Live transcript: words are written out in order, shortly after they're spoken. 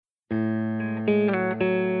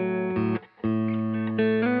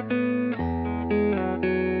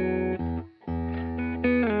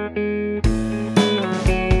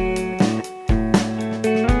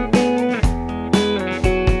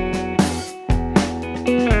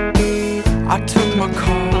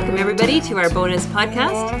Welcome everybody to our bonus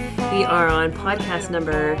podcast. We are on podcast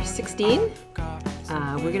number 16.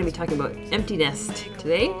 We're going to be talking about empty nest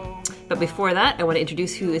today. But before that, I want to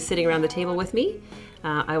introduce who is sitting around the table with me.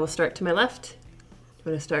 I will start to my left.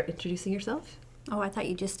 You want to start introducing yourself? Oh, I thought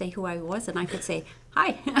you'd just say who I was and I could say,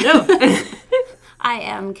 hi. No. I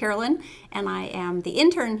am Carolyn, and I am the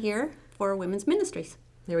intern here for Women's Ministries.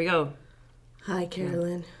 There we go. Hi,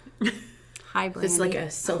 Carolyn. Hi, Brandy. This is like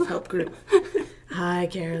a self-help group. Hi,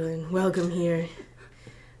 Carolyn. Welcome here.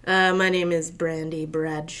 My name is Brandy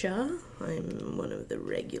Bradshaw. I'm one of the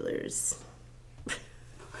regulars.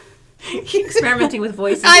 Experimenting with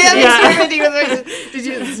voices. I am experimenting with voices. Did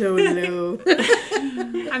you? So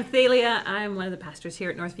low. I'm Thalia. I'm one of the pastors here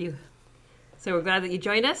at Northview. So we're glad that you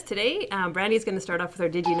joined us today. Brandy's going to start off with our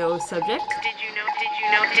Did You Know subject. Did you know?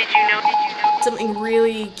 Something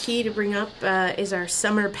really key to bring up is our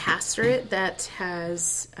summer pastorate that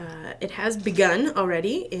has begun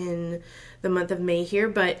already in the month of May here,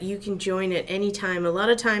 but you can join at any time. A lot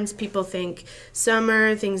of times people think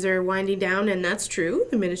summer, things are winding down, and that's true.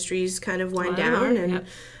 The ministries kind of wind down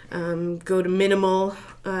and go to minimal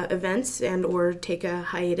events and or take a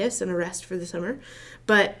hiatus and a rest for the summer.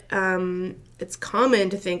 But it's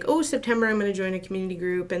common to think, oh, September I'm going to join a community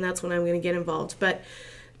group and that's when I'm going to get involved. But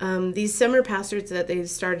these summer pastors that they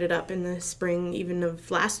started up in the spring, even of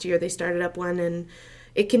last year, they started up one and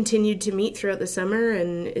it continued to meet throughout the summer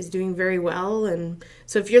and is doing very well. And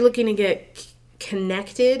so if you're looking to get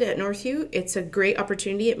connected at Northview, it's a great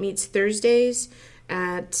opportunity. It meets Thursdays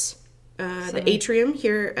at the atrium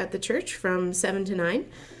here at the church from 7 to 9.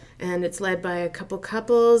 And it's led by a couple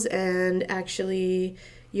couples, and actually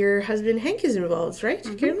your husband Hank is involved, right,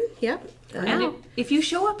 Carolyn? Yeah. And if you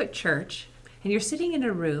show up at church and you're sitting in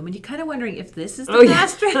a room and you're kind of wondering if this is the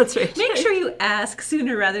pastor, that's right. Make sure you ask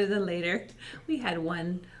sooner rather than later. We had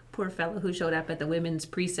one poor fellow who showed up at the women's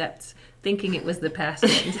precepts thinking it was the pastor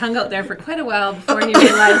and hung out there for quite a while before he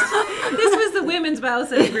realized this was the women's Bible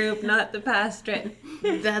study group, not the pastorate.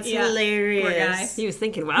 That's hilarious. Poor guy. He was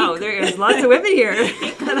thinking, wow, there's lots of women here.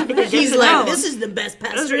 He's like, this is the best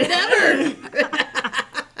pastorate ever.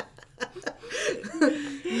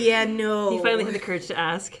 Yeah, no. You finally had the courage to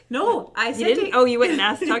ask. No, I You said didn't? Oh, you went and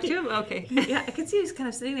asked, talked to him? Okay. Yeah, I could see he was kind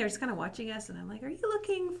of sitting there, just kind of watching us, and I'm like, "Are you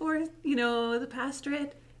looking for, the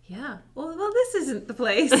pastorate?" Yeah. Well, this isn't the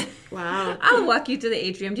place. Wow. I'll walk you to the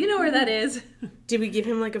atrium. Do you know where that is? Did we give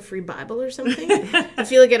him like a free Bible or something? I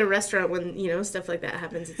feel like at a restaurant when, stuff like that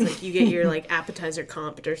happens, it's like you get your like appetizer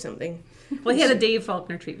comped or something. Well, he had a Dave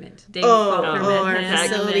Faulkner treatment. Dave Faulkner met our him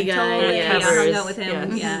facility and guy. totally Yes. hung out with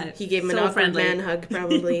him. Yeah. He gave him an So awkward friendly. man hug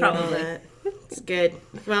probably. And all that. It's good.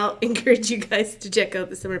 Well, encourage you guys to check out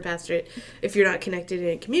the Summer Pastorate if you're not connected in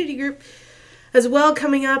a community group. As well,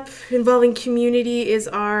 coming up involving community is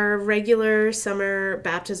our regular summer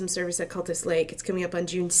baptism service at Cultus Lake. It's coming up on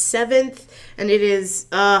June 7th, and it is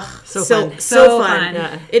so fun.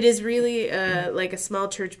 Yeah. It is really like a small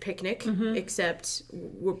church picnic, except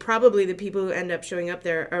we're probably the people who end up showing up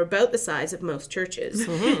there are about the size of most churches.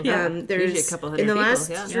 Usually There's a couple hundred in the people, last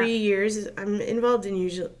yeah. 3 years,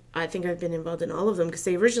 I think I've been involved in all of them because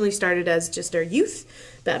they originally started as just our youth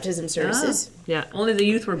baptism services. Yeah. Only the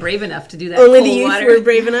youth were brave enough to do that. Only the cold youth water. were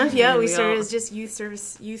brave enough. Yeah, we we started go. as just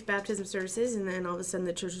youth baptism services, and then all of a sudden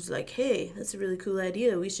the church was like, "Hey, that's a really cool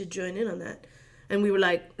idea. We should join in on that." And we were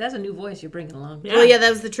like, That's a new voice you're bringing along. Yeah. "Well, yeah, that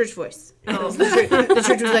was the church voice." That was the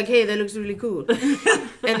church was like, "Hey, that looks really cool."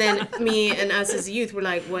 And then me and us as a youth were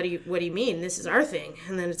like, "What do you mean? This is our thing."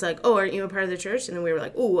 And then it's like, "Oh, aren't you a part of the church?" And then we were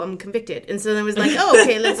like, "Oh, I'm convicted." And so then it was like, "Oh,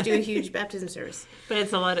 okay, let's do a huge baptism service." But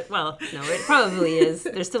it's a lot of, no, it probably is.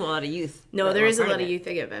 There's still a lot of youth. No, that there are is a part lot of it. youth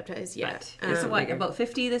that get baptized. Yeah. But So what, about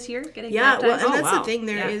 50 this year getting Yeah, well, baptized? and that's wow. the thing.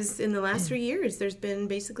 There is Yeah. in the last 3 years, there's been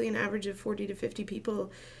basically an average of 40 to 50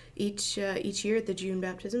 people each year at the June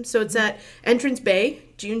baptism. So it's at Entrance Bay,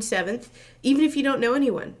 June 7th. Even if you don't know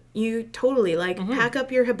anyone, you totally pack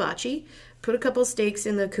up your hibachi, put a couple steaks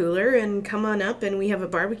in the cooler, and come on up. And we have a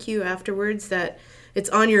barbecue afterwards that. It's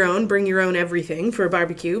on your own. Bring your own everything for a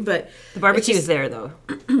barbecue, but The barbecue is there, though.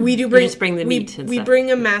 we do bring. just bring the meat and we stuff. bring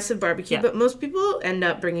a massive barbecue, Yeah. but most people end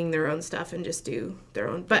up bringing their own stuff and just do their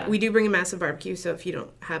own. But we do bring a massive barbecue, so if you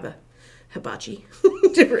don't have a hibachi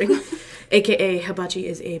to bring, aka hibachi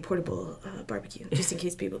is a portable barbecue, just in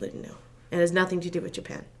case people didn't know. It has nothing to do with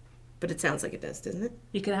Japan, but it sounds like it does, doesn't it?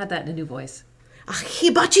 You can add that in a new voice.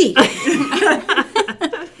 Hibachi.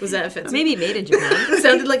 Was that offensive? Maybe made in Japan. It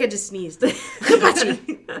sounded like I just sneezed.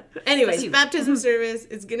 Hibachi. Anyways, baptism service.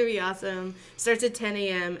 It's going to be awesome. Starts at 10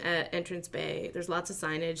 a.m. at Entrance Bay. There's lots of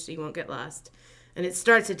signage, so you won't get lost. And it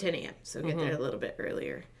starts at 10 a.m., so get there a little bit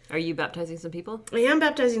earlier. Are you baptizing some people? I am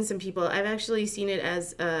baptizing some people. I've actually seen it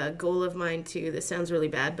as a goal of mine this sounds really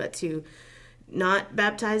bad, but to not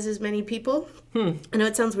baptize as many people. I know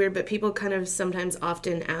it sounds weird, but people kind of sometimes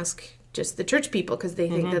often ask just the church people because they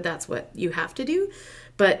think that that's what you have to do.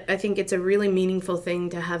 But I think it's a really meaningful thing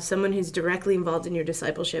to have someone who's directly involved in your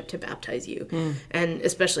discipleship to baptize you. And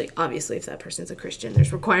especially, obviously, if that person's a Christian,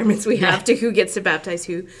 there's requirements we have to who gets to baptize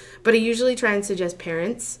who. But I usually try and suggest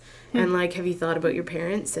parents and like, have you thought about your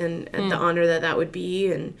parents and the honor that would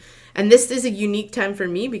be? And this is a unique time for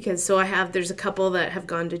me because there's a couple that have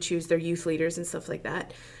gone to choose their youth leaders and stuff like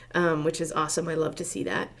that. Which is awesome. I love to see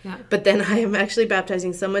that. Yeah. But then I am actually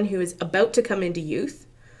baptizing someone who is about to come into youth.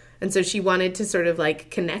 And so she wanted to sort of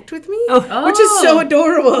like connect with me, which is so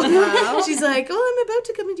adorable. Wow. She's like, "Oh, I'm about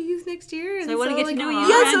to come into youth next year, and so I want to get to know you."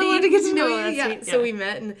 Yes, I want to get to know you. Yeah. Yeah. So we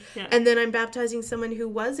met, and then I'm baptizing someone who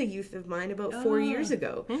was a youth of mine about 4 years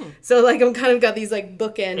ago. So like I'm kind of got these like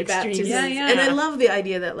bookend baptisms, and I love the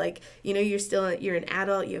idea that like you're an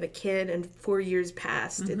adult, you have a kid, and 4 years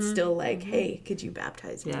past, it's still like, hey, could you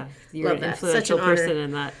baptize me? Yeah, you're love an that. influential Such an person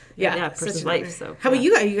in that person's life. So how about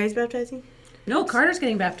you? Are you guys baptizing? No, Carter's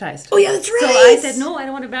getting baptized. Oh, yeah, that's right. So I said, no, I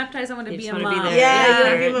don't want to baptize. I want to be a mom. Be there. Yeah, you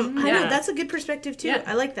want to be a mom. I know, that's a good perspective, too. Yeah.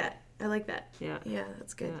 I like that. Yeah. Yeah,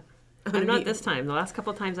 that's good. Yeah. I'm not this time. The last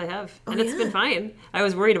couple of times I have. And it's been fine. I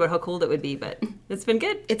was worried about how cold it would be, but it's been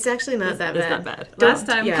good. It's actually not that bad. It's not bad. Last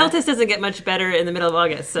time. Cultist doesn't get much better in the middle of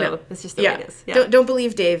August, so it's just the way it is. Yeah. Don't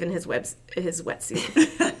believe Dave in his wetsuit.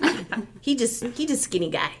 He just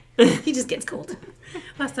skinny guy. He just gets cold.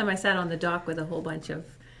 Last time I sat on the dock with a whole bunch of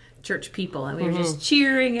church people, and we were just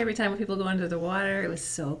cheering every time people go into the water. It was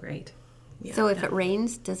so great. Yeah. So if it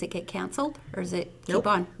rains, does it get canceled, or does it keep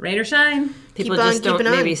on? Rain or shine. People just don't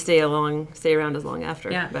maybe stay around as long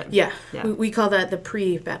after. Yeah. But, We call that the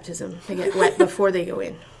pre-baptism. They get wet before they go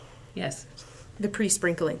in. Yes. The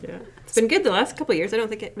pre-sprinkling. Yeah. It's been good the last couple of years. I don't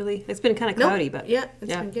think it's been kind of cloudy, but it's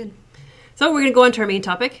been good. So we're going to go on to our main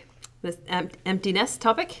topic, this empty nest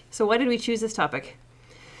topic. So why did we choose this topic?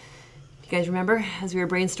 You guys remember as we were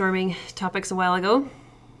brainstorming topics a while ago?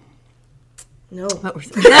 No. Come up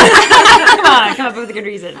with a good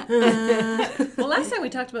reason. Well, last time we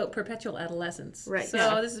talked about perpetual adolescence. Right.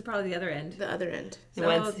 So this is probably the other end. The other end. So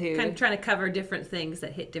kind of trying to cover different things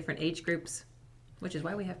that hit different age groups, which is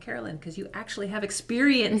why we have Carolyn, because you actually have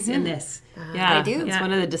experience in this. Yeah, I do. That's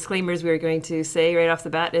one of the disclaimers we were going to say right off the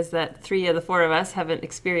bat is that 3 of the 4 of us haven't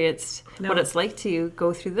experienced what it's like to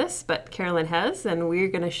go through this, but Carolyn has, and we're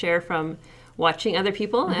going to share from watching other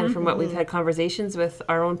people and from what we've had conversations with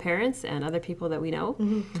our own parents and other people that we know.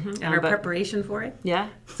 And our preparation for it. Yeah.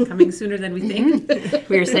 It's coming sooner than we think.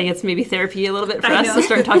 We were saying it's maybe therapy a little bit for us to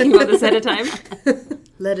start talking about this at a time.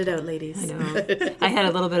 Let it out, ladies. I know.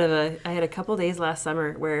 I had a couple days last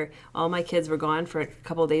summer where all my kids were gone for a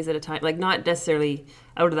couple days at a time, like not necessarily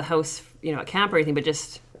out of the house, at camp or anything, but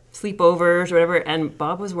just sleepovers or whatever. And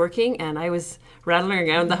Bob was working and I was rattling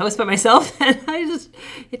around the house by myself, and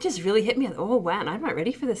it just really hit me. Oh wow, I'm not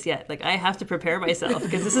ready for this yet. Like I have to prepare myself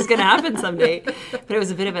because this is going to happen someday. But it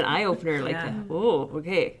was a bit of an eye opener. Like, oh,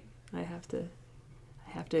 okay, I have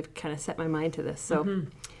to kind of set my mind to this. So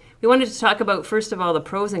we wanted to talk about first of all the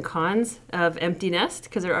pros and cons of empty nest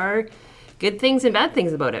because there are good things and bad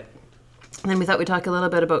things about it. And then we thought we'd talk a little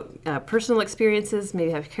bit about personal experiences,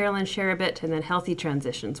 maybe have Carolyn share a bit, and then healthy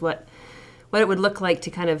transitions. What it would look like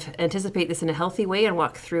to kind of anticipate this in a healthy way and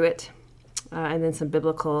walk through it, and then some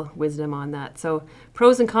biblical wisdom on that. So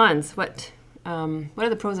pros and cons. What are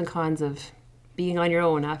the pros and cons of being on your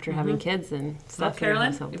own after having kids and stuff? Well,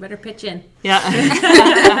 Carolyn, you better pitch in.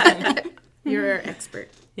 Yeah. You're our expert.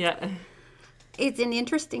 Yeah. It's an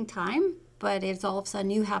interesting time, but it's all of a sudden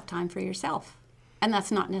you have time for yourself. And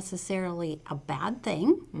that's not necessarily a bad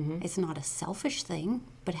thing. It's not a selfish thing.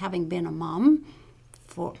 But having been a mom,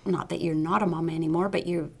 not that you're not a mom anymore, but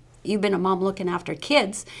you've been a mom looking after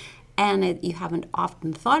kids, and you haven't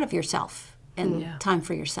often thought of yourself and time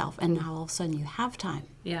for yourself. And now all of a sudden you have time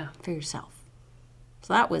for yourself.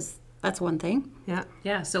 So that's one thing. Yeah.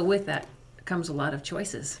 Yeah. So with that comes a lot of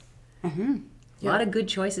choices. A lot of good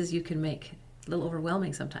choices you can make. A little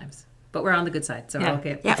overwhelming sometimes. But we're on the good side, so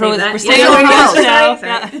okay. Yeah. We're staying on the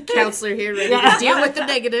now. Counselor here, ready to deal with the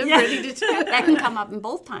negative. Ready to That can come up in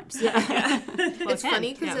both times. It's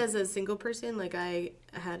funny because as a single person, like I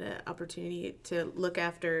had an opportunity to look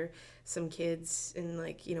after some kids, and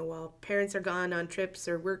while parents are gone on trips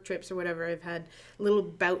or work trips or whatever, I've had little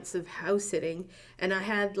bouts of house sitting, and I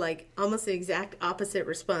had like almost the exact opposite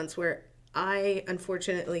response where I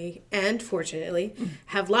unfortunately and fortunately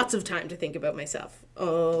have lots of time to think about myself.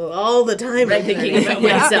 Oh, all the time I'm thinking about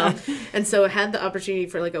myself. And so I had the opportunity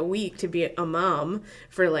for like a week to be a mom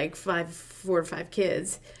for like 4 or 5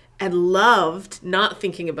 kids, and loved not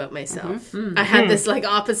thinking about myself. I had this like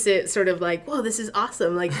opposite sort of like, whoa, this is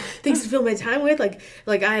awesome. Like things to fill my time with. Like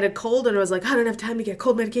I had a cold and I was like, I don't have time to get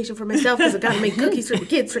cold medication for myself because I got to make cookies for the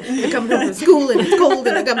kids. They're coming home from school and it's cold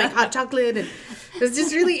and I got to make hot chocolate. And it was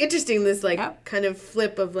just really interesting, this like kind of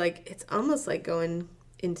flip of like, it's almost like going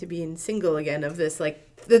into being single again, of this like,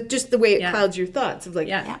 just the way it clouds your thoughts of like,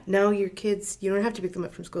 now your kids, you don't have to pick them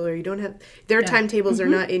up from school, or you don't have, their timetables are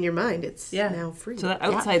not in your mind. It's now free. So that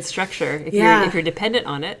outside structure, if you're dependent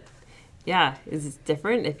on it, is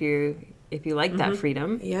different. If you like that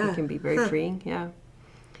freedom, it can be very freeing. Yeah,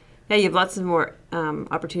 you have lots of more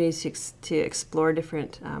opportunities to explore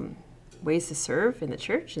different ways to serve in the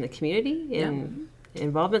church, in the community, in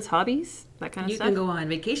involvements, hobbies, that kind of stuff. You can go on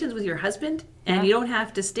vacations with your husband, and you don't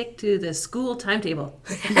have to stick to the school timetable.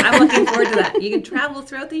 I'm looking forward to that. You can travel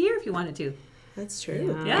throughout the year if you wanted to. That's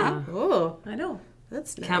true. Yeah. Oh, I know.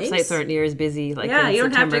 That's nice. Campsites aren't near as busy. Like you in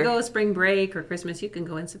don't September. have to go spring break or Christmas. You can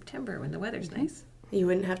go in September when the weather's nice. You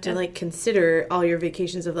wouldn't have to like consider all your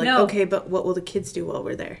vacations of like, okay, but what will the kids do while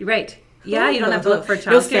we're there? Right. Yeah, you don't have to look for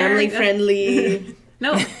childcare. No family friendly.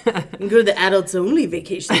 No. You can go to the adults only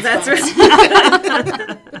vacation. That's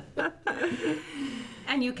right.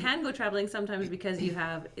 And you can go traveling sometimes because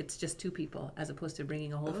it's just 2 people as opposed to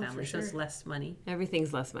bringing a whole family, so it's less money.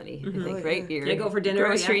 Everything's less money, I think, right? Your go for dinner.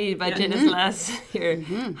 Grocery budget is less. Your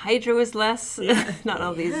hydro is less. Not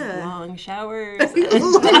all these long showers.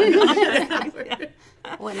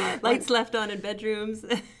 Lights left on in bedrooms.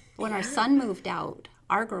 When our son moved out,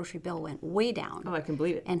 our grocery bill went way down. Oh, I can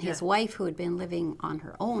believe it. And his wife, who had been living on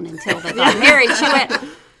her own until they got married, she went,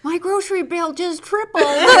 my grocery bill just tripled.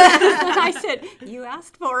 And I said, you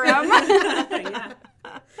asked for him.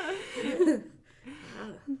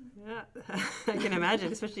 Yeah, I can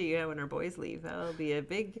imagine, especially when our boys leave. That'll be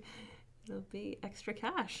extra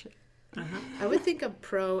cash. I would think a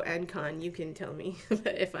pro and con, you can tell me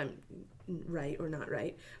if I'm right or not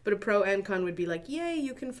right, but a pro and con would be like, yay,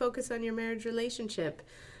 you can focus on your marriage relationship.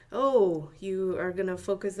 Oh, you are going to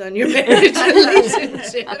focus on your marriage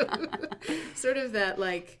relationship. Sort of that,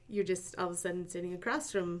 like, you're just all of a sudden sitting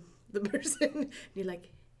across from the person, and you're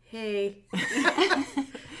like, hey,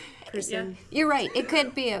 person. You're right. It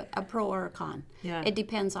could be a pro or a con. Yeah. It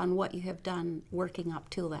depends on what you have done working up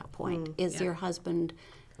to that point. Is your husband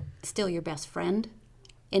still your best friend?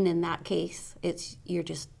 And in that case, you're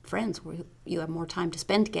just friends where you have more time to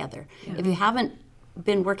spend together. Yeah. If you haven't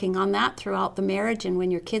been working on that throughout the marriage and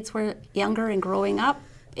when your kids were younger and growing up,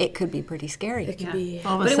 it could be pretty scary. It could be.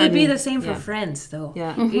 But it would be the same for friends, though.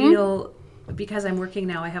 Yeah. You know, because I'm working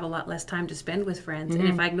now, I have a lot less time to spend with friends. And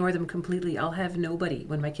if I ignore them completely, I'll have nobody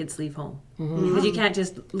when my kids leave home. Because you can't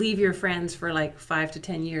just leave your friends for like 5 to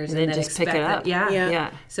 10 years and then just expect pick it up.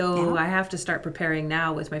 Yeah. So I have to start preparing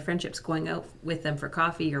now with my friendships, going out with them for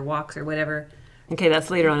coffee or walks or whatever. Okay, that's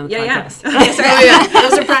later on in the podcast.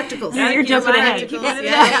 Those are practicals. You're jumping ahead.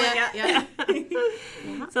 Yeah.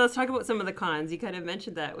 So let's talk about some of the cons. You kind of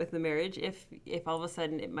mentioned that with the marriage. If all of a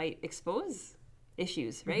sudden it might expose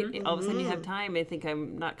issues, right? All of a sudden you have time. I think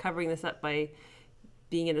I'm not covering this up by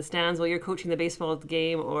being in the stands while you're coaching the baseball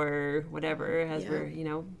game or whatever,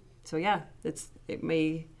 we're, So it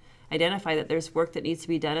may identify that there's work that needs to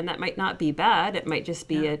be done, and that might not be bad. It might just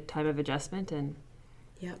be a time of adjustment and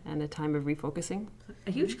a time of refocusing.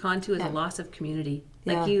 A huge con too is a loss of community.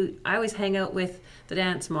 Like I always hang out with the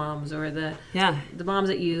dance moms or the moms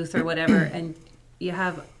at youth or whatever, and you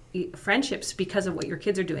have friendships because of what your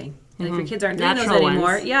kids are doing. And if your kids aren't doing those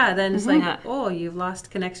anymore, then it's like, you've lost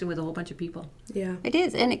connection with a whole bunch of people. Yeah. It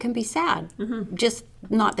is, and it can be sad. Just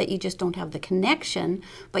not that you just don't have the connection,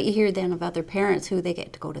 but you hear then of other parents who they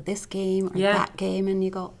get to go to this game or that game, and you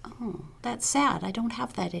go, oh, that's sad. I don't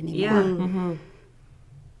have that anymore.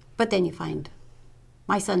 But then you find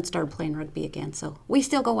my son started playing rugby again, so we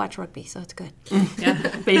still go watch rugby, so it's good.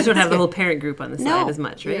 But you just don't have the whole parent group on the side as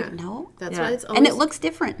much, right? Yeah. No. That's why it's always... And it looks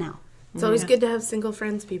different now. It's always good to have single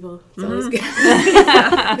friends, people. It's always good.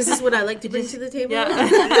 This is what I like to bring to the table.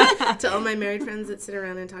 To all my married friends that sit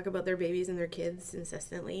around and talk about their babies and their kids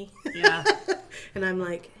incessantly. Yeah. And I'm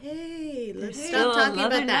like, hey, let's stop talking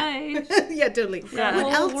about that. Yeah, totally. Yeah.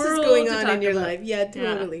 What else is going on in your life? Yeah,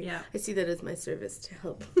 totally. Yeah. I see that as my service to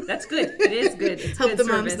help. That's good. It is good. It's help good the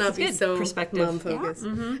service. moms not be so mom-focused.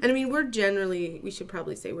 Yeah. And I mean, we should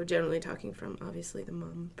probably say we're generally talking from, obviously, the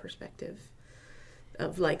mom perspective.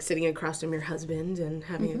 Of like sitting across from your husband and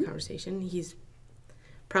having a conversation. He's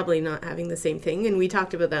probably not having the same thing. And we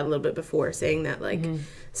talked about that a little bit before, saying that like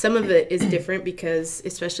some of it is different because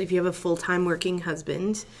especially if you have a full-time working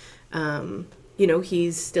husband, you know,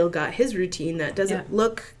 he's still got his routine that doesn't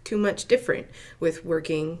look too much different with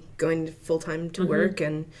working, going full-time to work.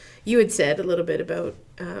 And you had said a little bit about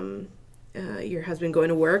your husband going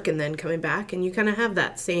to work and then coming back, and you kind of have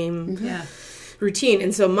that same routine.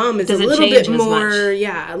 And so mom is Doesn't a little change bit as more,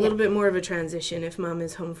 much. a little bit more of a transition if mom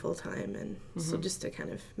is home full-time. And so just to kind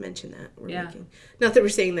of mention that we're making, not that we're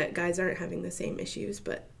saying that guys aren't having the same issues,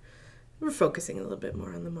 but we're focusing a little bit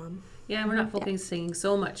more on the mom. Yeah, we're not focusing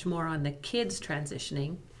so much more on the kids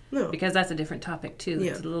transitioning. No. Because that's a different topic too.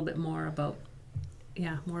 Yeah. It's a little bit more about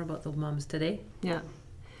the moms today. Yeah.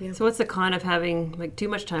 Yeah. So what's the con of having like too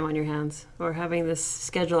much time on your hands or having this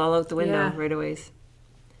schedule all out the window right away?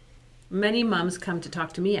 Many moms come to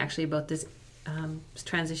talk to me actually about this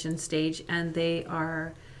transition stage, and they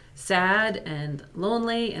are sad and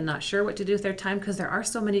lonely and not sure what to do with their time because there are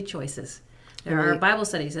so many choices. There are Bible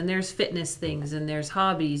studies, and there's fitness things, and there's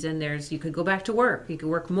hobbies, and you could go back to work, you could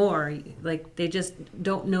work more. Like they just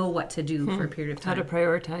don't know what to do for a period of time. How to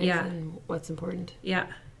prioritize and what's important. Yeah.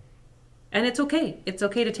 And it's okay. It's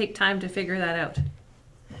okay to take time to figure that out.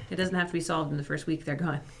 It doesn't have to be solved in the first week they're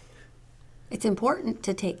gone. It's important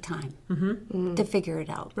to take time to figure it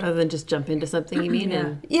out. Rather than just jump into something, you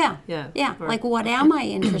mean? Yeah. Or- Like, what am I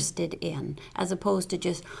interested in? As opposed to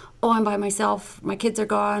just, I'm by myself, my kids are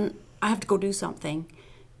gone, I have to go do something.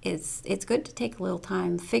 It's good to take a little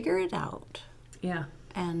time, figure it out, Yeah.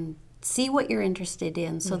 and see what you're interested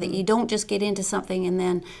in so that you don't just get into something and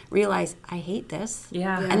then realize, I hate this.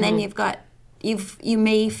 Yeah. And then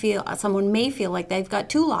someone may feel like they've got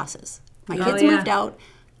two losses. My kids moved out,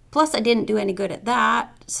 plus I didn't do any good at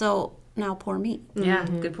that, so now poor me. Yeah,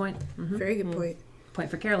 good point. Very good point. Point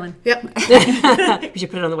for Carolyn. Yep. We should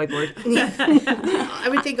put it on the whiteboard. I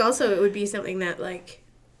would think also it would be something that like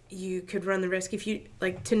you could run the risk if you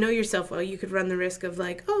like to know yourself well. You could run the risk of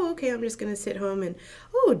like, okay, I'm just going to sit home and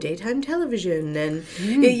daytime television, and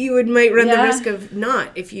you might run the risk of not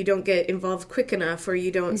if you don't get involved quick enough or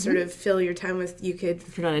you don't sort of fill your time with. You could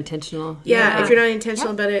If you're not intentional. if you're not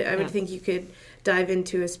intentional about it, I would think you could dive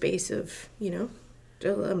into a space of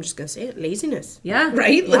I'm just going to say it, laziness. Yeah.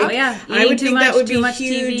 Right? Yeah. Like, Yeah. I would Eating think too that would much, too be much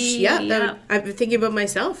huge. TV. I've been thinking about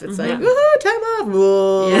myself. It's like, woohoo, time off.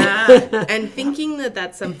 Whoa. Yeah. And thinking that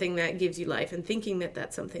that's something that gives you life and thinking that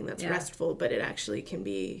that's something that's restful, but it actually can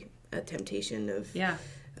be a temptation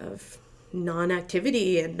of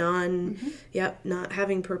non-activity and not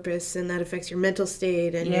having purpose, and that affects your mental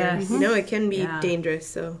state, and it can be dangerous.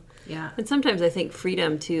 So Yeah. And sometimes I think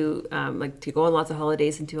freedom to to go on lots of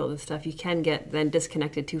holidays and do all this stuff, you can get then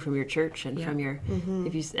disconnected too from your church and from your,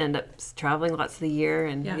 if you end up traveling lots of the year,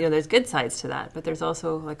 and there's good sides to that, but there's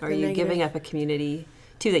also like, are you giving up a community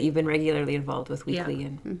too that you've been regularly involved with weekly?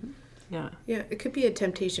 And it could be a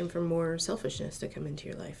temptation for more selfishness to come into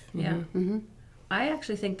your life. Yeah. I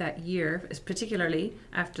actually think that year, particularly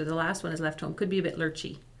after the last one is left home, could be a bit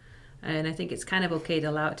lurchy. And I think it's kind of okay to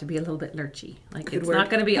allow it to be a little bit lurchy. Like, it's not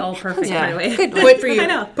going to be all perfect right away. Good Point for you. I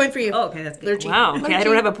know. Point for you. Oh, okay, that's good. Lurchy. Wow. Okay, I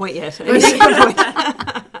don't have a point yet. I need to put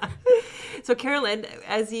a point. So, Carolyn,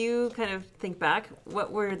 as you kind of think back,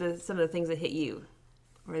 what were some of the things that hit you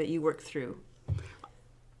or that you worked through?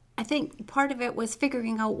 I think part of it was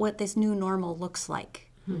figuring out what this new normal looks like,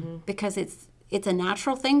 because it's a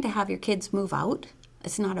natural thing to have your kids move out.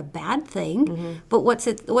 It's not a bad thing, but what's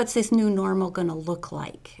this new normal going to look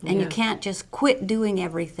like? And you can't just quit doing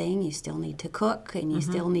everything. You still need to cook, and you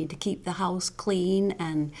still need to keep the house clean.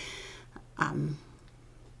 And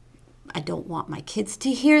I don't want my kids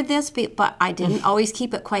to hear this, but I didn't always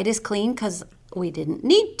keep it quite as clean because we didn't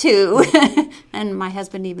need to. And my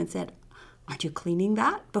husband even said, aren't you cleaning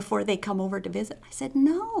that before they come over to visit? I said,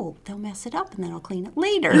 no, they'll mess it up and then I'll clean it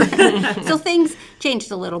later. So things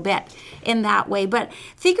changed a little bit in that way. But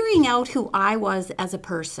figuring out who I was as a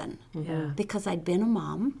person, because I'd been a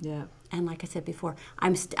mom. Yeah. And like I said before, I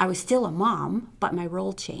was still a mom, but my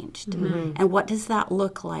role changed. And what does that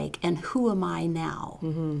look like? And who am I now?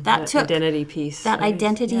 That took identity piece. That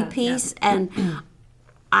identity piece. And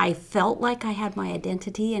I felt like I had my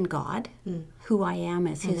identity in God, who I am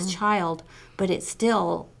as his child, but it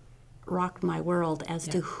still rocked my world as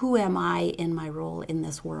to who am I in my role in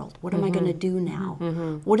this world? What am I going to do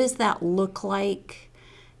now? What does that look like?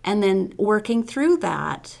 And then working through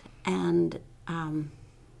that, and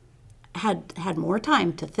had more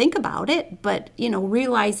time to think about it, but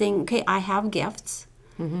realizing, okay, I have gifts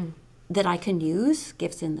that I can use,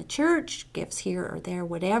 gifts in the church, gifts here or there,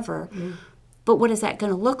 whatever. But what is that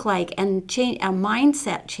going to look like? And change a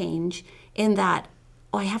mindset change in that,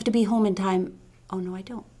 I have to be home in time. Oh, no, I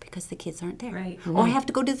don't, because the kids aren't there. Right. Oh, I have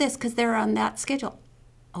to go do this because they're on that schedule.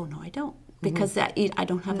 Oh, no, I don't, because I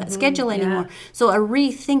don't have that schedule anymore. So a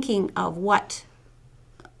rethinking of what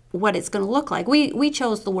it's going to look like. We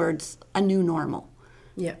chose the words a new normal.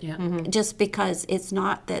 Yeah. Just because it's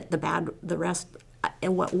not that the rest,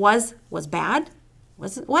 what was bad,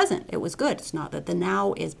 wasn't. It was good. It's not that the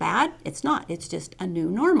now is bad. It's not. It's just a new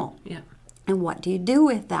normal. Yeah. And what do you do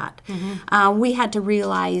with that? We had to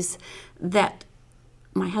realize that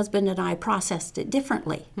my husband and I processed it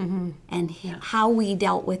differently, and how we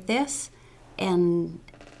dealt with this, and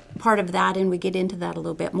part of that, and we get into that a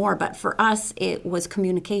little bit more. But for us, it was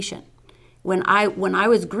communication. When I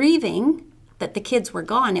was grieving that the kids were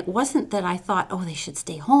gone, it wasn't that I thought, oh, they should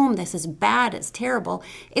stay home. This is bad. It's terrible.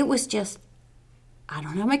 It was just, I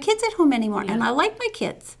don't have my kids at home anymore, and I like my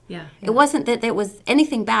kids. Yeah. It wasn't that there was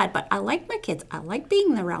anything bad, but I like my kids. I like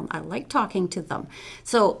being around. I like talking to them.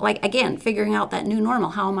 So, like, again, figuring out that new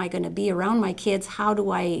normal. How am I going to be around my kids? How do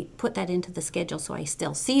I put that into the schedule so I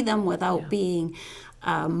still see them without being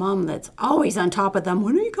a mom that's always on top of them?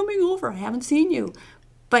 When are you coming over? I haven't seen you.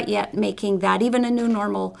 But yet making that even a new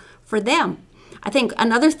normal for them. I think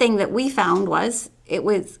another thing that we found was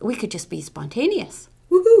we could just be spontaneous.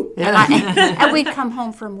 Woohoo! And we'd come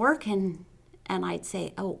home from work and I'd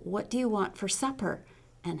say, oh, what do you want for supper?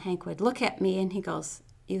 And Hank would look at me and he goes,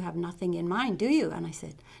 you have nothing in mind, do you? And I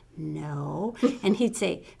said, no. And he'd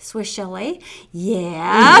say, Swiss chalet?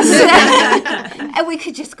 Yes. And we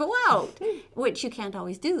could just go out, which you can't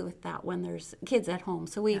always do with that when there's kids at home.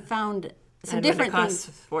 So we found some different things.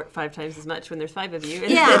 It costs 5 times as much when there's 5 of you.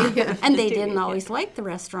 Yeah, and they didn't always like the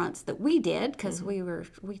restaurants that we did because we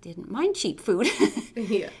didn't mind cheap food.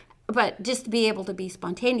 Yeah. But just to be able to be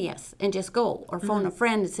spontaneous and just go, or phone a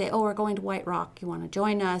friend and say, oh, we're going to White Rock, you want to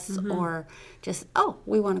join us? Or just, oh,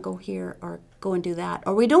 we want to go here, or go and do that.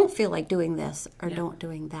 Or we don't feel like doing this, or don't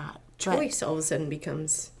doing that. Choice all of a sudden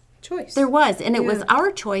becomes choice. There was, and it was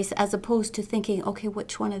our choice as opposed to thinking, okay,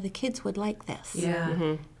 which one of the kids would like this?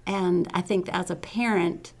 Yeah. And I think as a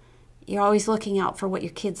parent, you're always looking out for what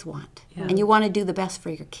your kids want. Yeah. And you want to do the best for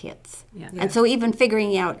your kids. Yeah. And so even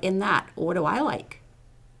figuring out in that, what do I like?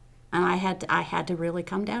 And I had to really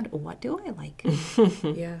come down to, what do I like?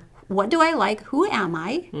 Yeah. What do I like? Who am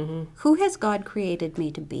I? Who has God created me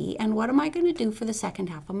to be? And what am I going to do for the second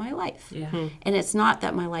half of my life? Yeah. And it's not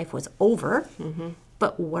that my life was over,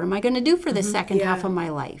 but what am I going to do for the second half of my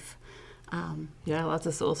life? Yeah, lots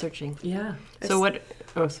of soul searching. Yeah. So what?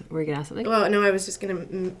 Oh, so were you gonna ask something? Well, no, I was just going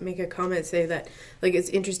to make a comment, say that, like, it's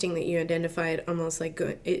interesting that you identified almost like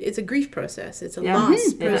it's a grief process. It's a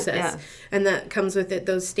loss process. And that comes with it,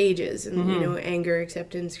 those stages, and, you know, anger,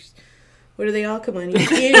 acceptance. What do they all come on? You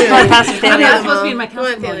know, Pastor Stanley. I'm supposed to be in my Come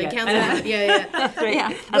on, counsel Taylor, yet. counsel. Yeah. That's right. Yeah.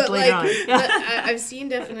 That's But, later like, on. but I've seen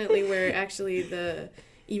definitely where actually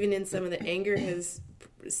even in some of the anger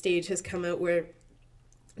stage has come out where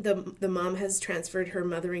the mom has transferred her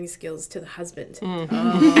mothering skills to the husband,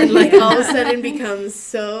 and like all of a sudden becomes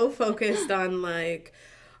so focused on like,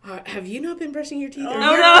 have you not been brushing your teeth? Oh no!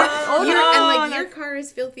 And like your car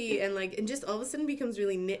is filthy, and just all of a sudden becomes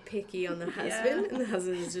really nitpicky on the husband, and the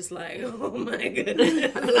husband is just like, oh my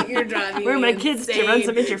goodness, like, you're driving Where are me my kids to insane. run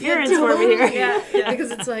some interference for me here? Yeah, because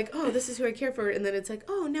it's like, oh, this is who I care for, and then it's like,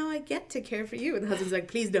 oh, now I get to care for you, and the husband's like,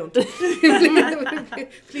 please don't,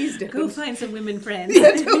 please don't. Go find some women friends.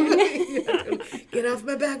 Yeah, totally. Get off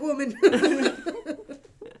my back, woman.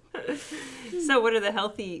 So what would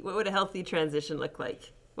a healthy transition look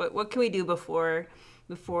like? What can we do before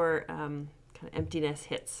kind of emptiness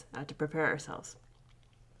hits to prepare ourselves?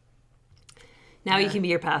 Now you can be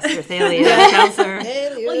your pastor, Thalia, counselor.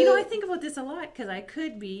 Well, I think about this a lot because I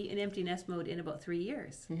could be in empty nest mode in about 3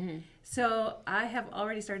 years. So I have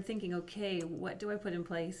already started thinking, okay, what do I put in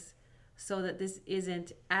place so that this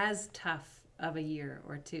isn't as tough of a year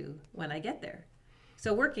or two when I get there?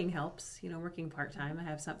 So working helps, working part-time. I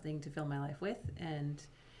have something to fill my life with, and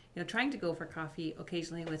trying to go for coffee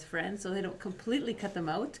occasionally with friends so they don't completely cut them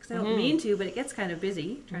out, because I don't mean to, but it gets kind of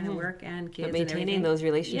busy trying to work and kids. But maintaining and everything. those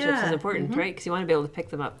relationships is important, right? Because you want to be able to pick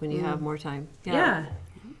them up when you have more time. Yeah.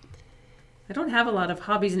 I don't have a lot of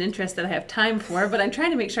hobbies and interests that I have time for, but I'm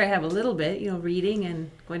trying to make sure I have a little bit, reading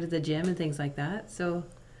and going to the gym and things like that. So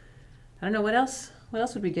I don't know, what else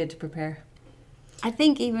would be good to prepare? I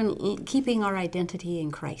think even keeping our identity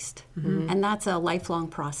in Christ, and that's a lifelong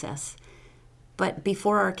process. But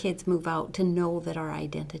before our kids move out, to know that our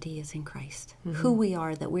identity is in Christ, who we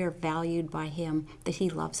are, that we are valued by Him, that He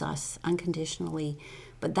loves us unconditionally.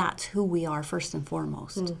 But that's who we are first and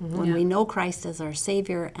foremost. When we know Christ as our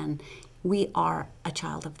Savior, and we are a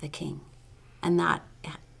child of the King. And that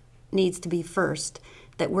needs to be first,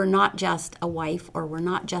 that we're not just a wife or we're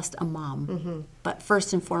not just a mom, but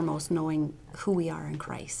first and foremost knowing who we are in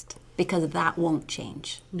Christ, because that won't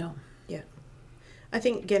change. No. Yeah. I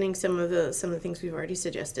think getting some of the things we've already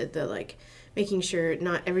suggested, the like making sure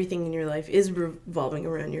not everything in your life is revolving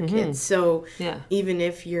around your kids. So even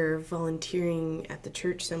if you're volunteering at the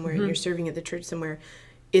church somewhere and you're serving at the church somewhere,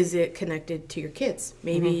 is it connected to your kids?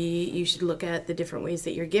 Maybe you should look at the different ways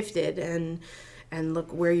that you're gifted and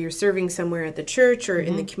look where you're serving somewhere at the church or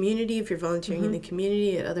in the community, if you're volunteering in the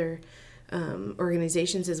community at other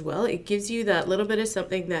organizations as well. It gives you that little bit of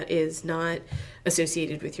something that is not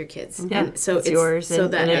associated with your kids. Yeah, and so it's yours, so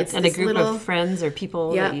and, that and, it's and a group of friends or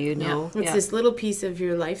people that you know. It's this little piece of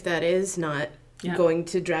your life that is not going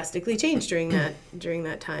to drastically change during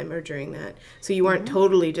that time or during that. So you aren't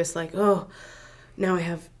totally just like, oh, now I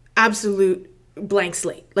have absolute blank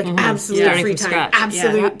slate, like absolute free time,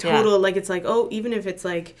 absolute total. Like it's like, oh, even if it's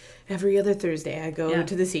like every other Thursday I go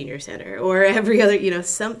to the senior center, or every other,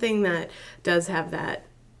 something that does have that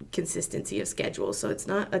consistency of schedule. So it's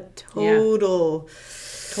not a total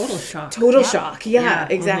shock. Yeah,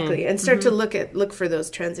 exactly. And start to look for those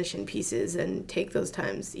transition pieces and take those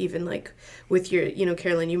times, even like with your,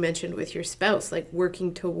 Carolyn, you mentioned with your spouse, like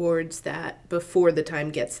working towards that before the time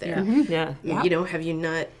gets there. Have you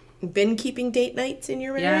not been keeping date nights in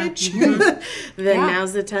your marriage? Then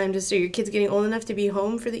now's the time to start. Your kid's getting old enough to be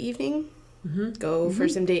home for the evening. Go for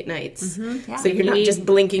some date nights. So you're not just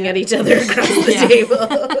blinking at each other across the table.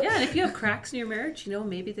 And if you have cracks in your marriage,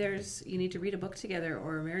 maybe you need to read a book together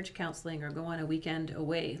or marriage counseling or go on a weekend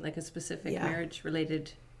away, like a specific marriage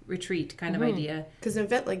related retreat kind of idea. Because an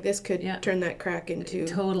event like this could turn that crack into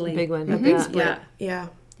totally a big one. A big split. Yeah.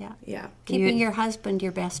 Keeping your husband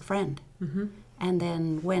your best friend. And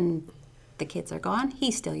then when the kids are gone,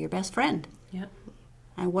 he's still your best friend. Yeah.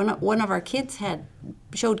 And one of our kids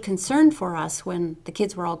showed concern for us when the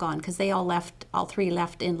kids were all gone, because they all three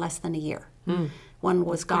left in less than a year. One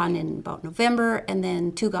was gone in about November, and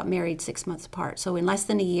then two got married 6 months apart. So in less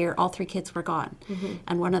than a year, all three kids were gone.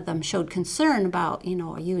 And one of them showed concern about,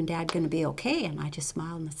 are you and Dad going to be okay? And I just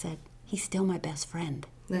smiled and said, he's still my best friend.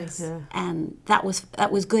 Nice. Yeah. And that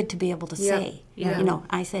was good to be able to say.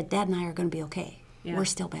 I said, Dad and I are going to be okay. Yeah. We're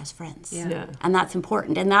still best friends. Yeah. And that's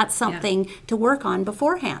important. And that's something to work on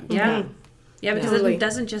beforehand. Yeah. Yeah, because it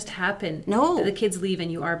doesn't just happen. No. That the kids leave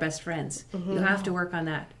and you are best friends. You have to work on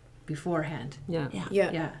that beforehand. Yeah.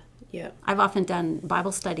 I've often done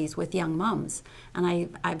Bible studies with young moms,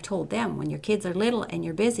 and I've told them, when your kids are little and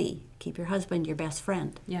you're busy, keep your husband your best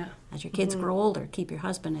friend. Yeah. As your kids grow older, keep your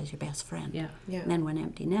husband as your best friend. Yeah. And then when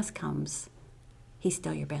empty nest comes, he's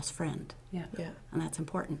still your best friend. Yeah. And that's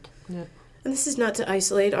important. Yeah. And this is not to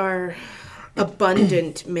isolate our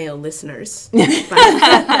abundant male listeners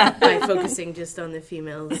by focusing just on the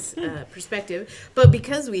female's perspective, but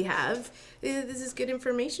because we have, this is good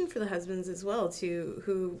information for the husbands as well,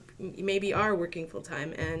 who maybe are working full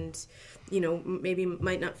time and maybe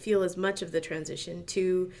might not feel as much of the transition,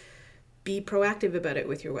 to be proactive about it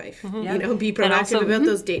with your wife. Be proactive about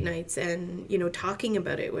those date nights and talking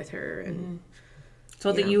about it with her, and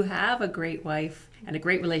so that you have a great wife and a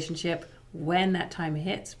great relationship when that time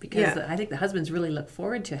hits, because I think the husbands really look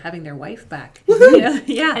forward to having their wife back.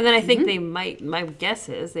 Yeah. And then I think they might, my guess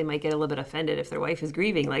is they might get a little bit offended if their wife is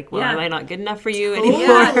grieving, like, well, am I not good enough for you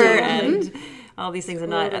anymore? And all these things, and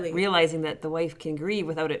not realizing that the wife can grieve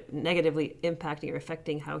without it negatively impacting or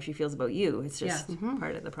affecting how she feels about you. It's just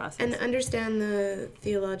part of the process. And understand the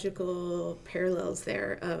theological parallels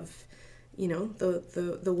there of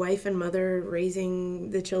the wife and mother raising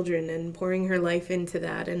the children and pouring her life into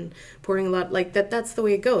that and pouring a lot, like that's the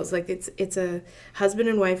way it goes. Like it's a husband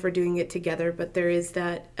and wife are doing it together, but there is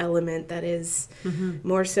that element that is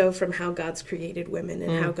more so from how God's created women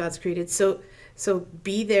and how God's created. So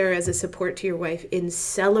be there as a support to your wife in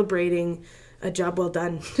celebrating a job well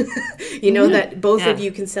done. That both of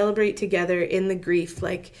you can celebrate together in the grief.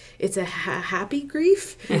 Like it's a happy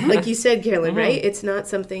grief, like you said, Carolyn, right? It's not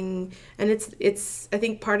something, and it's I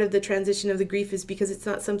think part of the transition of the grief is because it's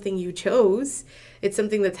not something you chose. It's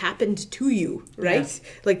something that's happened to you, right?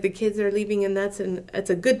 Like the kids are leaving, and that's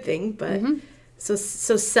a good thing, but so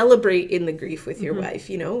celebrate in the grief with your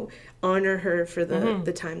wife, honor her for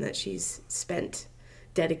the time that she's spent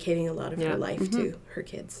dedicating a lot of her life to her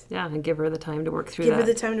kids. Yeah, and give her the time to work through Give her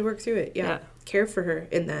the time to work through it. Yeah. Care for her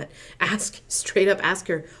in that. Straight up ask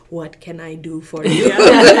her, what can I do for you?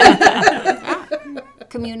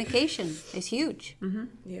 Communication is huge.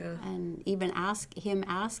 Yeah. And even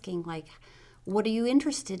asking, like, what are you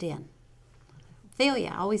interested in?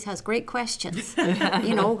 Thalia always has great questions.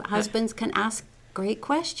 Husbands can ask great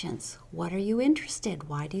questions. What are you interested?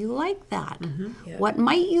 Why do you like that? Yeah. What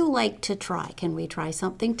might you like to try? Can we try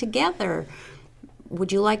something together?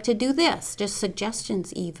 Would you like to do this? Just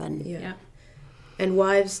suggestions even. Yeah. And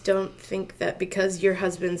wives, don't think that because your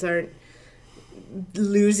husbands aren't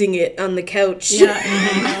losing it on the couch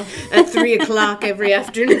at 3 o'clock every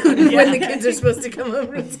afternoon when the kids are supposed to come home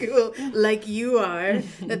from school, like you are,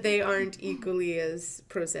 that they aren't equally as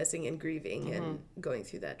processing and grieving and going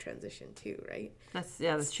through that transition too, right?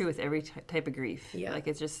 That's true with every type of grief. Yeah. Like,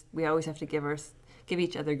 it's just, we always have to give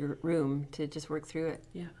each other room to just work through it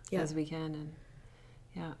as we can.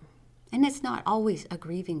 And And it's not always a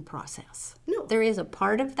grieving process. No. There is a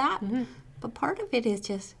part of that, but part of it is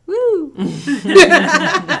just, woo!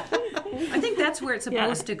 I think that's where it's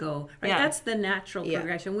supposed to go, right? Yeah. That's the natural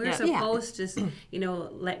progression. We're Yeah. supposed to,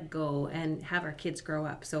 let go and have our kids grow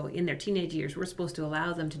up. So in their teenage years, we're supposed to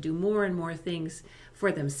allow them to do more and more things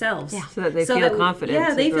for themselves. Yeah. So that they feel confident. Yeah,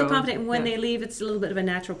 to they feel grow. confident. And when Yeah. they leave, it's a little bit of a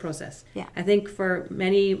natural process. Yeah. I think for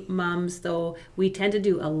many moms, though, we tend to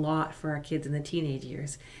do a lot for our kids in the teenage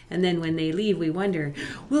years. And then when they leave, we wonder,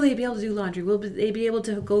 will they be able to do laundry? Will they be able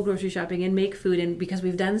to go grocery shopping and make food? And because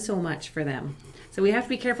we've done so much for them. So we have to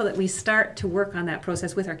be careful that we start to work on that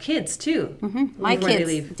process with our kids, too. My before they kids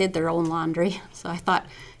leave. did their own laundry, so I thought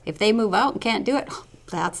if they move out and can't do it,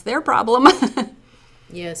 that's their problem.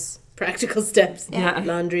 Yes. Practical steps. Yeah.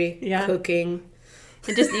 Laundry, Yeah. cooking.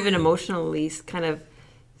 And just even emotionally kind of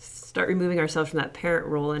start removing ourselves from that parent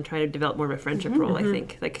role and trying to develop more of a friendship role, I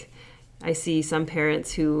think. Like, I see some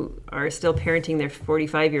parents who are still parenting their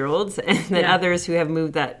 45-year-olds and then others who have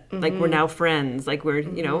moved that, like, we're now friends. Like, we're,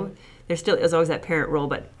 there still is always that parent role,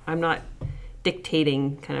 but I'm not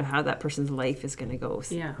dictating kind of how that person's life is going to go.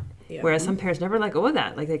 Yeah. Yeah. Whereas some parents never let go of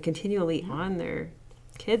that. Like, they're continually on their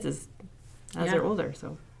kids as they're older.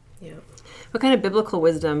 So, Yeah. what kind of biblical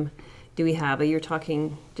wisdom do we have? You're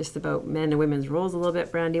talking just about men and women's roles a little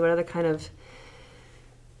bit, Brandy. What other kind of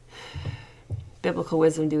biblical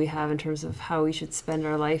wisdom do we have in terms of how we should spend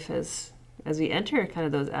our life as we enter kind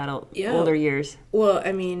of those adult, older years? Well,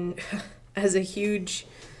 I mean, as a huge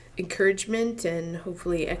encouragement and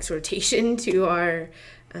hopefully exhortation to our,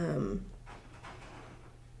 I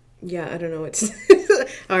don't know, it's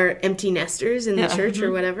our empty nesters in the church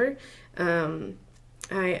or whatever.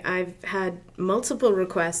 I've had multiple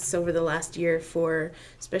requests over the last year for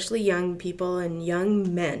especially young people and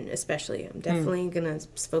young men especially. I'm definitely going to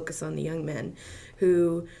focus on the young men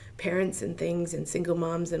who, parents and things and single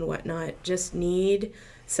moms and whatnot, just need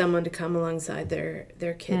someone to come alongside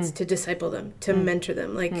their kids to disciple them, to mentor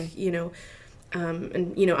them. Like,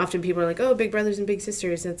 often people are like, oh, big brothers and big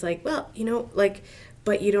sisters. And it's like, well,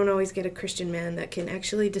 but you don't always get a Christian man that can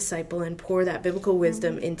actually disciple and pour that biblical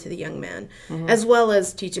wisdom into the young man, as well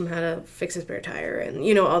as teach him how to fix a spare tire and,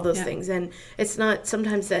 all those things. And it's not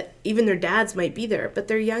sometimes that even their dads might be there, but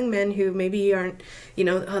they're young men who maybe aren't,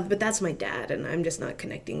 but that's my dad and I'm just not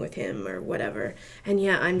connecting with him or whatever. And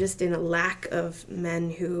I'm just in a lack of men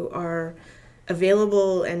who are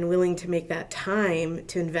available and willing to make that time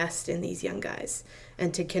to invest in these young guys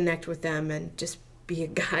and to connect with them and just be a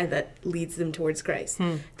guy that leads them towards Christ.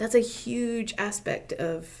 That's a huge aspect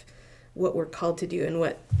of what we're called to do and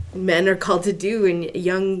what men are called to do in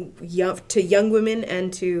young women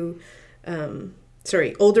and to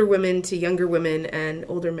older women to younger women and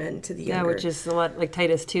older men to the younger. Yeah, which is a lot like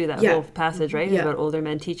Titus 2, that whole passage, right? About older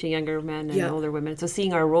men teaching younger men and older women. So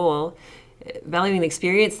seeing our role, valuing the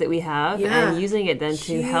experience that we have and using it then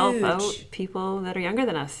to help out people that are younger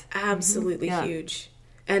than us. Absolutely huge.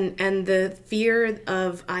 And the fear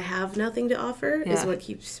of I have nothing to offer is what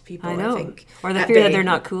keeps people, I think, or the at fear bay. that they're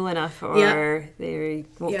not cool enough or they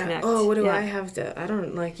won't connect. Oh, what do I have to, I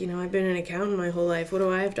don't I've been an accountant my whole life. What do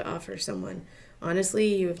I have to offer someone?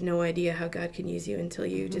 Honestly, you have no idea how God can use you until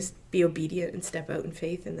you just be obedient and step out in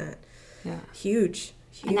faith in that. Yeah. Huge.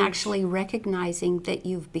 And actually recognizing that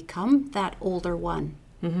you've become that older one.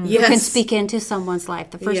 Yes. You can speak into someone's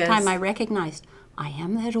life. The first time I recognized, I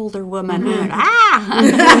am that older woman.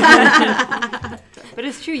 But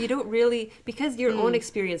it's true, you don't really, because your own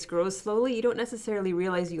experience grows slowly, you don't necessarily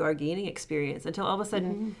realize you are gaining experience until all of a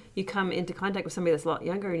sudden you come into contact with somebody that's a lot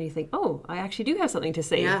younger and you think, oh, I actually do have something to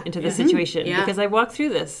say into this situation because I walked through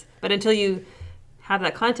this. But until you have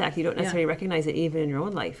that contact, you don't necessarily recognize it even in your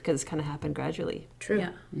own life because it's kind of happened gradually. True.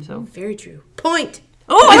 Yeah. So very true. Point.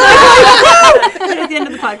 Oh, I thought at the end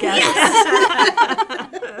of the podcast. Yes.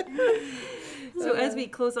 So as we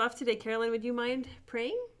close off today, Carolyn, would you mind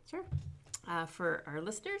praying? Sure. For our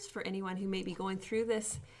listeners, for anyone who may be going through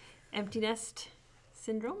this empty nest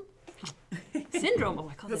syndrome? Oh,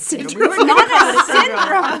 I called it syndrome. We were not a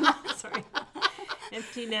syndrome. Sorry.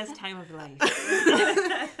 Empty nest time of life.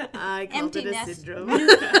 I called Empty it a nest. syndrome.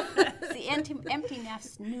 It's the empty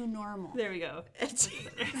nest's new normal. There we go. It's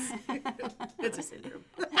a syndrome.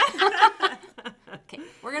 Okay,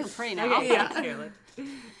 we're going to pray now. Okay, yeah. Carolyn.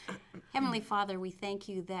 Heavenly Father, we thank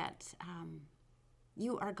you that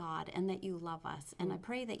you are God and that you love us. And I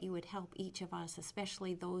pray that you would help each of us,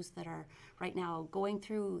 especially those that are right now going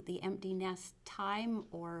through the empty nest time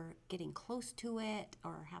or getting close to it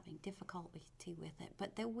or having difficulty with it,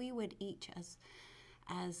 but that we would each,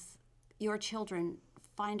 as your children,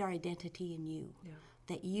 find our identity in you,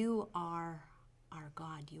 that you are our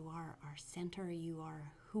God, you are our center, you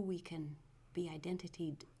are who we can be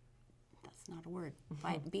identified. That's not a word,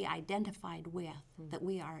 be identified with, that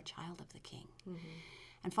we are a child of the King.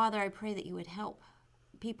 And Father, I pray that you would help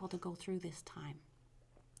people to go through this time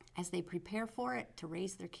as they prepare for it, to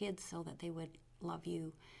raise their kids so that they would love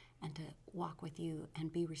you and to walk with you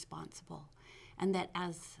and be responsible. And that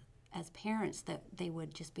as parents, that they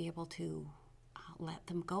would just be able to let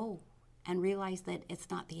them go and realize that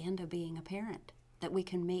it's not the end of being a parent, that we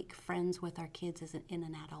can make friends with our kids in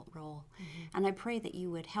an adult role. And I pray that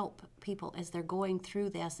you would help people as they're going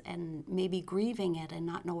through this and maybe grieving it and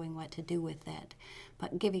not knowing what to do with it,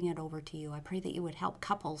 but giving it over to you. I pray that you would help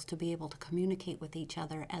couples to be able to communicate with each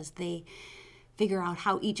other as they figure out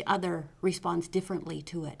how each other responds differently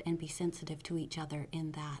to it and be sensitive to each other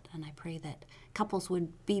in that. And I pray that couples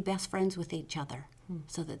would be best friends with each other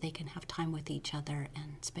so that they can have time with each other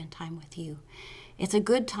and spend time with you. It's a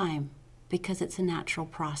good time, because it's a natural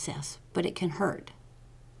process, but it can hurt,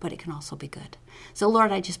 but it can also be good. So Lord,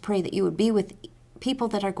 I just pray that you would be with people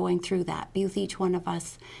that are going through that, be with each one of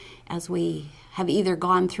us as we have either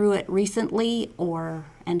gone through it recently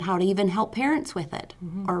and how to even help parents with it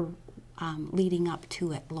or leading up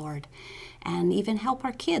to it, Lord. And even help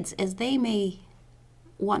our kids as they may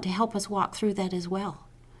want to help us walk through that as well.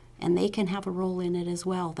 And they can have a role in it as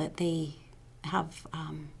well, that they have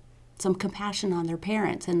some compassion on their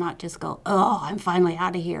parents and not just go, oh, I'm finally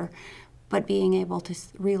out of here, but being able to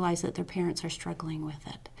realize that their parents are struggling with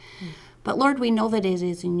it. But Lord, we know that it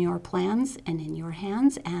is in your plans and in your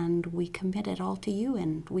hands, and we commit it all to you,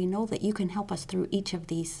 and we know that you can help us through each of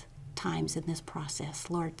these times in this process,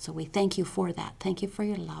 Lord. So we thank you for that. Thank you for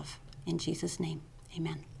your love. In Jesus' name,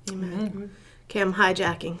 amen. Amen. Okay, I'm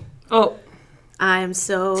hijacking. Oh,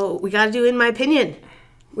 We got to do In My Opinion.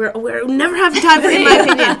 We're never having time for In My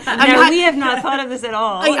Opinion. we have not thought of this at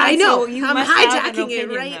all. I know. So you I'm must have an hijacking it opinion,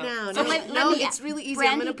 right though. now. So let me it's really easy.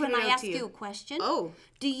 Brandy, I'm going to put can it I out ask to you a you. question? Oh,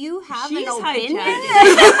 Do you have She's an opinion? hijacking.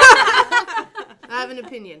 I have an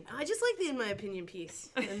opinion. I just like the In My Opinion piece,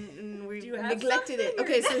 and we neglected it.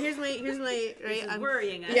 Okay, so here's my right. This is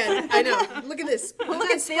worrying us. Yeah, I know. Look at this.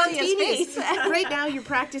 Look at Celia's spontaneous. face. Right now, you're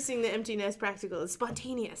practicing the empty nest practical. It's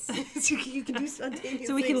spontaneous. So you can do spontaneous.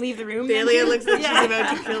 So we can things. leave the room. Delia looks like she's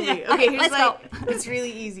about to kill me. Okay, here's Let's go. It's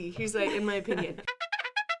really easy. Here's In My Opinion.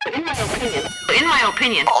 In my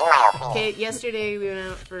opinion. Okay, yesterday we went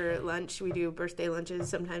out for lunch. We do birthday lunches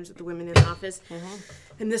sometimes with the women in the office.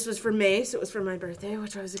 And this was for May, so it was for my birthday,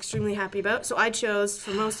 which I was extremely happy about. So I chose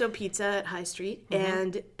Formoso Pizza at High Street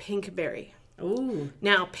and Pinkberry. Ooh.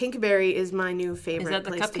 Now, Pinkberry is my new favorite Is that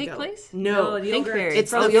the place to cupcake go. place? No, the yogurt. Pinkberry.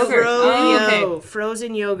 it's Oh, the yogurt.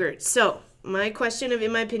 frozen yogurt. So, my question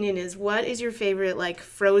In My Opinion is, what is your favorite,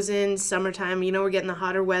 frozen summertime? You know, we're getting the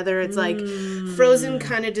hotter weather. It's frozen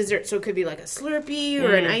kind of dessert. So it could be like a Slurpee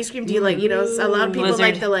or an ice cream. Do you like, a lot of people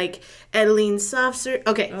Blizzard. like the Edeline soft serve.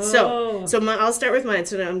 Okay, so I'll start with mine.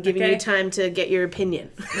 So now I'm giving you time to get your opinion.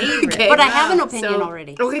 Okay. But I have an opinion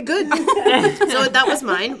already. Okay, good. So that was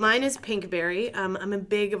mine. Mine is Pinkberry.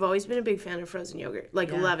 I've always been a big fan of frozen yogurt.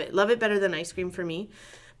 Love it. Love it better than ice cream for me.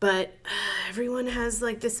 But everyone has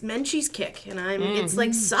this Menchie's kick, and it's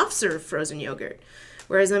like soft serve frozen yogurt.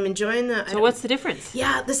 Whereas I'm enjoying the... So what's the difference?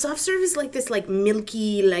 Yeah, the soft serve is this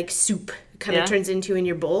milky soup kind of turns into in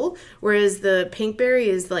your bowl, whereas the Pinkberry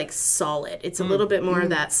is solid. It's a little bit more of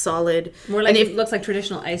that solid. More like it looks like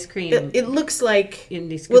traditional ice cream. It looks like...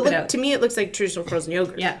 And they scoop it out. To me it looks like traditional frozen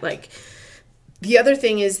yogurt. Yeah. The other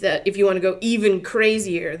thing is that if you want to go even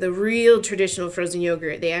crazier, the real traditional frozen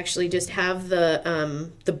yogurt, they actually just have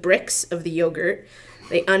the bricks of the yogurt.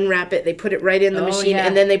 They unwrap it, they put it right in the machine,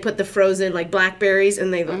 and then they put the frozen blackberries,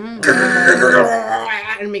 and they and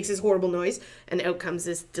it makes this horrible noise, and out comes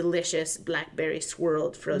this delicious blackberry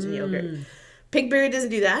swirled frozen yogurt. Pinkberry doesn't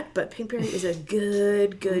do that, but Pinkberry is a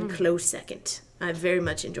good close second. I very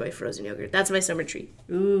much enjoy frozen yogurt. That's my summer treat.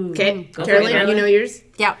 Okay, Carolyn, you know yours?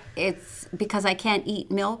 Yeah, it's because I can't eat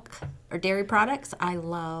milk or dairy products. I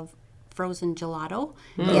love frozen gelato.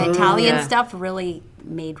 The Italian stuff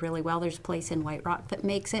made really well. There's a place in White Rock that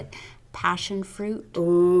makes it. passion fruit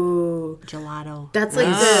Ooh, gelato. that's like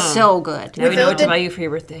the So good. Now we know what to the- buy you for your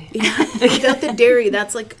birthday. without the dairy.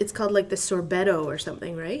 That's like it's called like the sorbetto or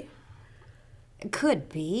something, right? It could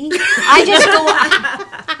be.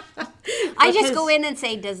 I just go in and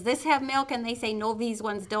say, does this have milk? And they say, no, these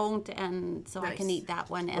ones don't. And so I can Nice. eat that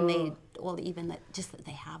one. And they, well, even that, just that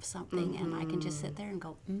they have something. And I can just sit there and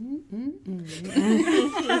go, Nice.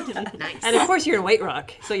 And of course, you're in White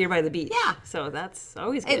Rock, so you're by the beach. Yeah. So that's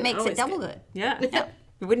always good. It makes always it double good. Yeah.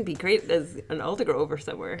 It wouldn't be great as an Aldergrove or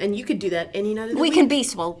somewhere. And you could do that any night of the We week. can be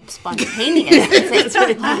spontaneous. And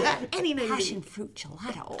say, Any night of the passion week. fruit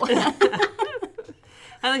gelato.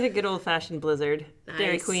 I like a good old fashioned Blizzard.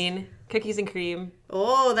 Dairy Nice. Queen, cookies and cream.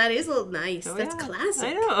 Oh, that is a little nice. Oh, That's yeah. classic.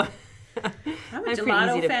 I know. I'm a I'm pretty easy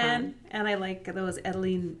gelato to fan, plan. and I like those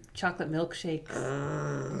Edeline chocolate milkshakes.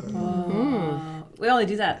 We only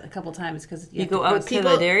do that a couple times because You go out to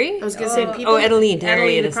the dairy? I was gonna say people. Oh, Edeline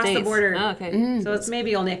Dairy in Edeline the across the States. border. Oh, okay. So it's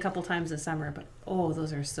maybe only a couple times this summer, but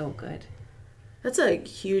those are so good. That's a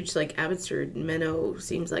huge like Abbotsford Menno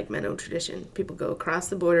seems like Menno tradition. People go across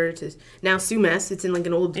the border to now Sumas. It's in like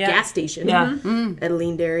an old Yeah. gas station. Yeah.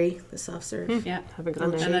 Edeline Dairy, the soft serve. Yeah, Haven't gone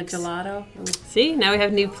there. and a Shakes. gelato. Ooh. See, now we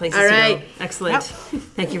have new places All to right. go. Excellent.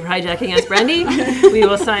 Thank you for hijacking us, Brandy. We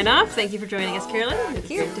will sign off. Thank you for joining us, Carolyn. It's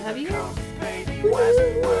great to have you here.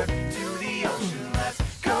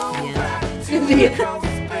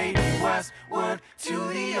 Westward to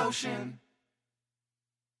the ocean.